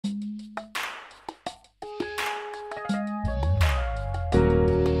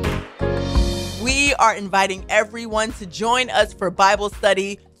are inviting everyone to join us for Bible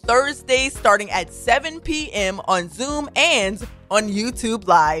study Thursdays starting at 7 p.m. on Zoom and on YouTube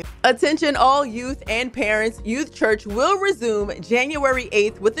Live. Attention all youth and parents, Youth Church will resume January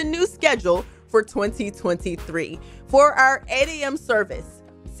 8th with a new schedule for 2023. For our 8 a.m. service,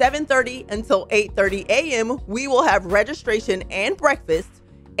 7:30 until 8:30 a.m., we will have registration and breakfast.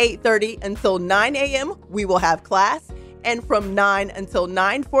 8:30 until 9 a.m., we will have class. And from 9 until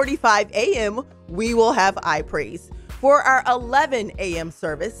 9:45 a.m., we will have iPraise. For our 11 a.m.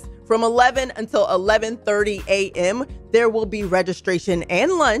 service, from 11 until 11:30 a.m., there will be registration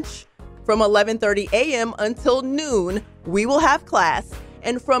and lunch. From 11:30 a.m. until noon, we will have class.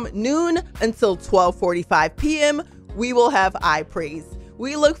 And from noon until 12:45 p.m., we will have iPraise.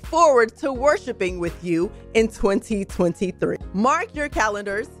 We look forward to worshiping with you in 2023. Mark your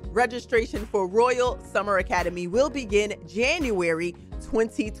calendars. Registration for Royal Summer Academy will begin January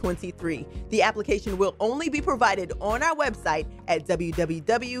 2023. The application will only be provided on our website at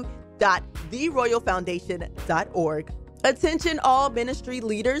www.theroyalfoundation.org. Attention all ministry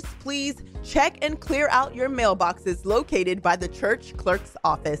leaders, please check and clear out your mailboxes located by the church clerk's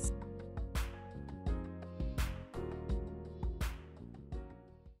office.